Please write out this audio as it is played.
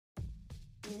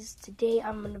guys, today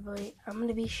I'm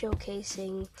gonna be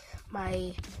showcasing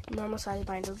my normal size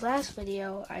binder. Last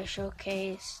video I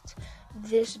showcased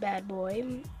this bad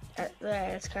boy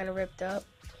that's kind of ripped up.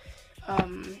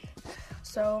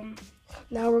 So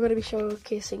now we're gonna be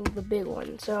showcasing the big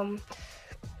one. So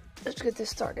let's get this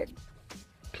started.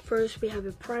 First we have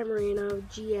a Primarina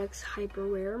GX Hyper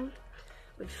Rare,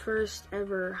 the first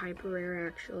ever Hyper Rare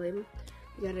actually.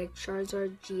 We got a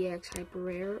Charizard GX Hyper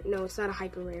Rare. No, it's not a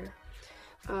Hyper Rare.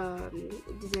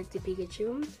 Detective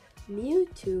Pikachu,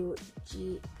 Mewtwo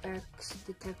GX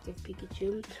Detective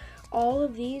Pikachu. All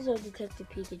of these are Detective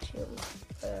Pikachu.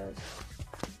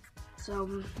 So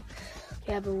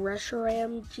we have a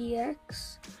Reshiram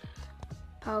GX,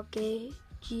 Palkia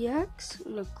GX,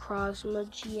 Necrozma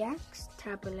GX,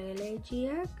 Tapu Lele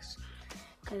GX,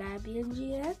 Calabian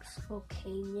GX,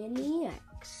 Volcanion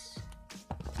EX.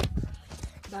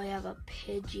 Now we have a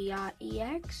Pidgeot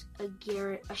EX, a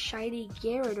shiny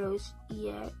Gyarados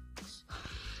EX,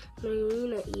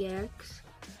 Marina EX.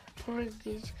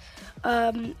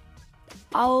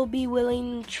 I'll be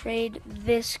willing to trade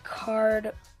this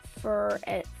card for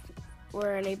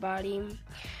anybody.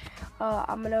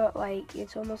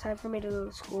 It's almost time for me to go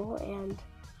to school, and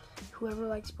whoever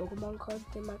likes Pokemon cards,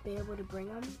 they might be able to bring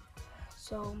them.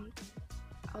 So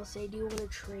I'll say, do you want to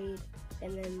trade?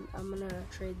 And then I'm gonna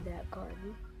trade that card.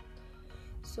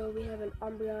 So we have an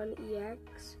Umbreon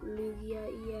EX, Lugia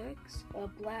EX, a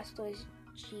Blastoise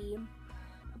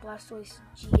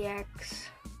GX,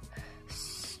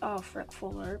 Frick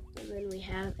Fuller, and then we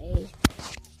have a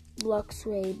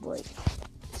Luxray Blink.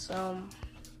 So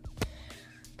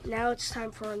now it's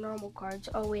time for our normal cards.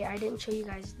 Oh wait, I didn't show you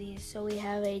guys these. So we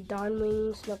have a Dawn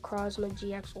Wings Necrozma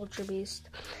GX Ultra Beast.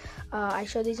 I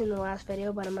showed these in the last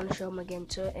video, but I'm going to show them again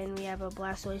too. And we have a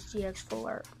Blastoise GX Full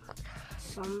Art.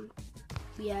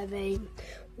 We have a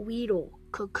Weedle,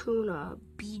 Kakuna,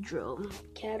 Beedrill,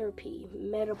 Caterpie,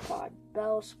 Metapod,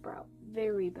 Bellsprout,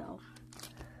 Veritable,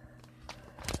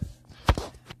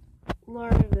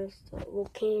 Larvesta,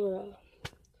 Volcano.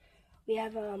 We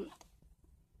have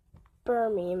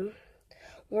Burmy,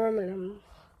 Worminum,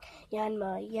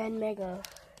 Yanma, Yanmega,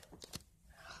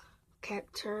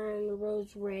 Cacturne,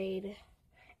 Roserade,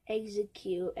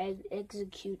 Executor.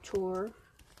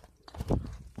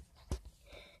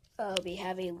 We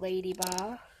have a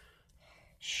Ladybug,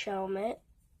 Shelmet.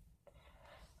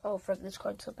 Oh, frick, this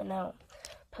card's slipping out.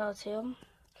 Paltil,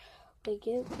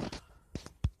 Wicket,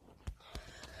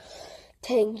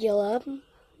 Tangela,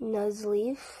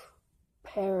 Nuzleaf,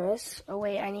 Paris. Oh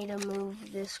wait, I need to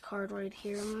move this card right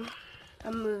here.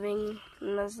 I'm moving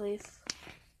Nuzleaf.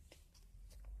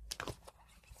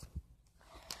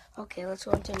 Okay, let's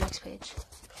go on to the next page.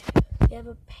 We have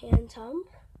a Pantomp.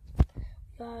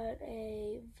 We got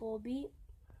a Volbeat.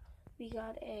 We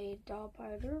got a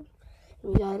Dollpider.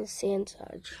 We got a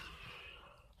Sandsludge.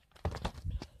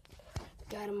 We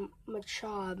got a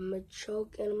Machop,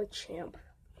 Machoke, and a Machamp.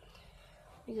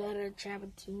 We got a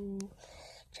Chabots,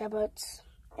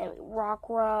 and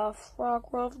Rockruff,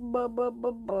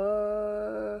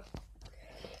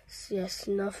 yeah,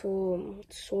 Snuffle,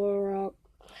 Solrock,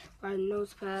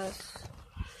 Nosepass,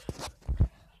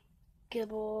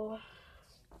 Gibble.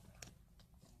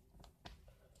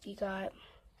 We got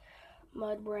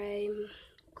Mudbray,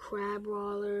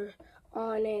 Crabrawler,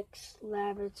 Onyx,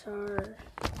 Larvitar,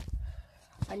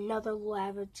 another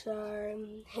Larvitar,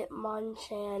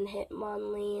 Hitmonchan,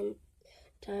 Hitmonlee, and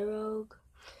Tyrogue.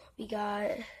 We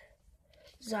got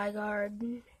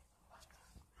Zygarde,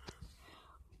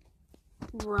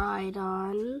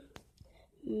 Rhydon,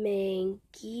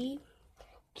 Mankey,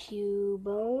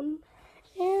 Cubone,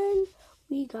 and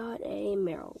we got a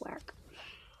Marowak.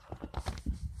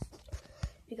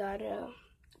 We got a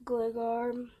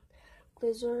Gligar,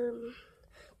 Glizzard,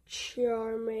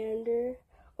 Charmander,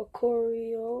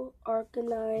 Oricorio,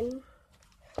 Arcanine,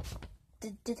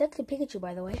 Detective Pikachu,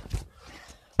 by the way.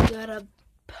 We got a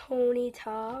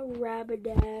Ponyta,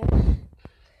 Rapidash,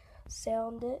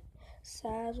 Soundit,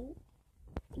 Sazzle.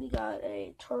 We got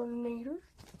a Tornador,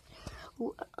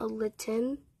 a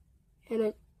Litten, and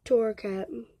a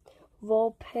Torracat,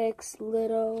 Vulpix,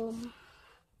 Little.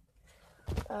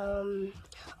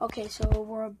 Okay, so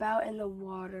we're about in the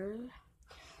water.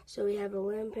 So we have a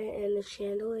Lampent and a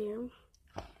Chandelier.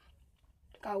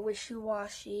 Got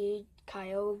Wishiwashi,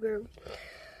 Kyogre,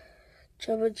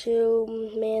 Chubachoo,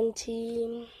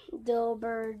 Manatee,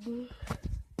 Delbird.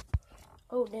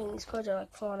 Oh dang, these cards are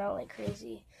like falling out like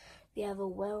crazy. We have a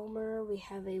Whelmer, we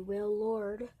have a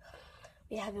Wailord,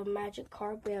 we have a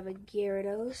Magikarp, we have a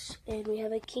Gyarados, and we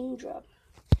have a Kingdra.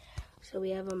 So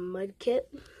we have a Mudkip.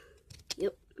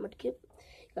 Yep, Mudkip.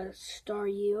 got a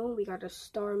Staryu, we got a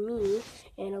Starmie,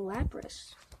 and a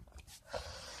Lapras.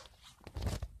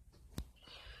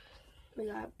 We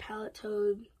got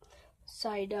Palatoad,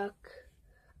 Psyduck.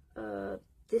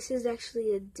 This is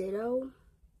actually a Ditto.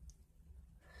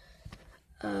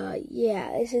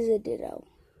 Yeah, this is a Ditto.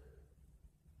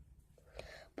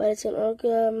 But it's an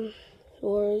Orca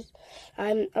Wars.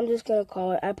 I'm just gonna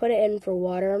call it. I put it in for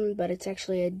water, but it's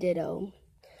actually a Ditto.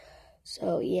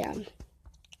 So yeah.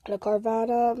 The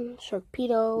Carvana,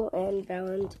 Sharpedo, and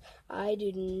Valant. I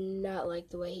do not like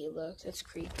the way he looks. It's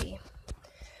creepy.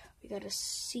 We got a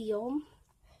Seal.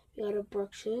 We got a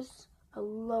Bruxish, a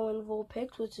Lowen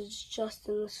Vulpix, which is just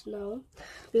in the snow.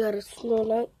 We got a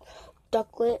Snorlax,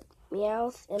 Ducklet,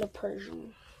 Meowth, and a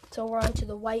Persian. So we're on to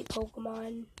the white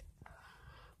Pokemon.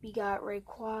 We got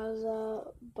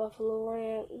Rayquaza,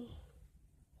 Buffalorant,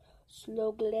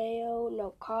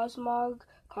 Cosmog,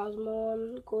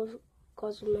 Cosmon,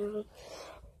 Cosmo.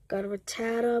 Got a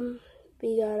Rattata.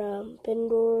 We got a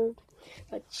Bindor,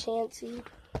 a Chansey,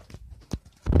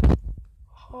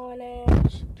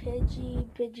 Honedge,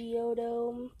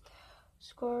 Pidgeotto,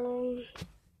 Scarm.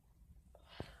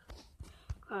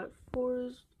 Got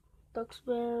Forest,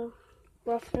 Duxbear,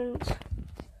 Ruffins,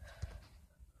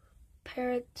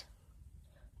 Parrot,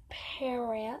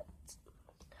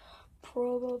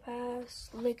 Probopass,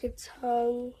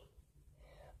 Lickitung,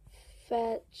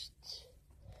 Fetched.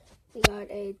 We got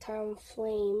a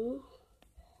Talonflame,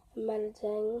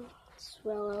 Meditang,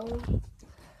 Swallow,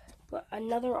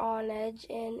 another Honedge,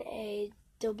 and a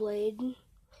Doublade,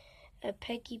 a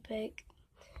Peaky Pick.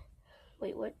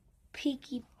 Wait, what?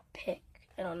 Peaky Pick.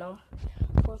 I don't know.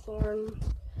 Hawthorne,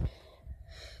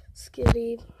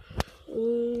 Skitty,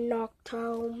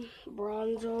 Noctowl,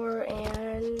 Bronzor,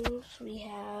 and we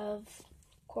have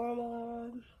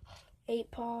Corma,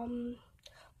 8-Palm,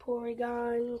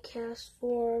 Porygon,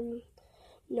 Castform,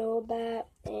 Nobat,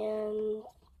 and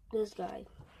this guy.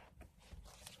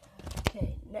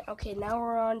 Okay, now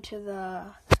we're on to the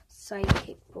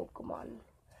Psychic Pokemon.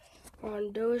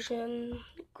 Rondosian,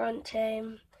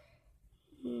 Gruntame,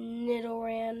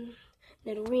 Nidorina,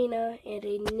 and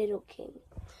a Nidoking.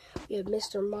 We have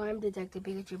Mr. Mime, Detective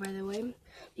Pikachu, by the way.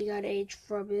 We got a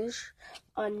Trubbish,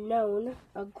 Unknown,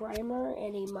 a Grimer,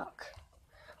 and a Muck.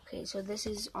 Okay, so this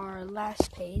is our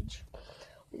last page.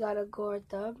 We got a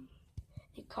Gorthub,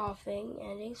 a Coughing,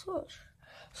 and a Swoosh.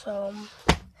 So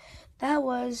that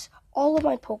was all of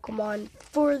my Pokemon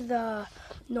for the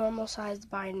normal sized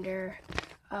binder.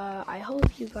 I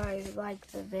hope you guys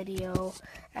liked the video.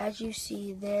 As you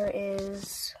see, there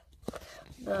is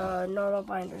the normal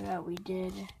binder that we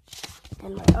did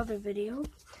in my other video.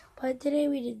 But today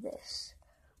we did this.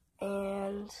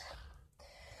 And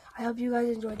I hope you guys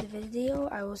enjoyed the video.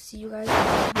 I will see you guys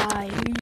later. Bye.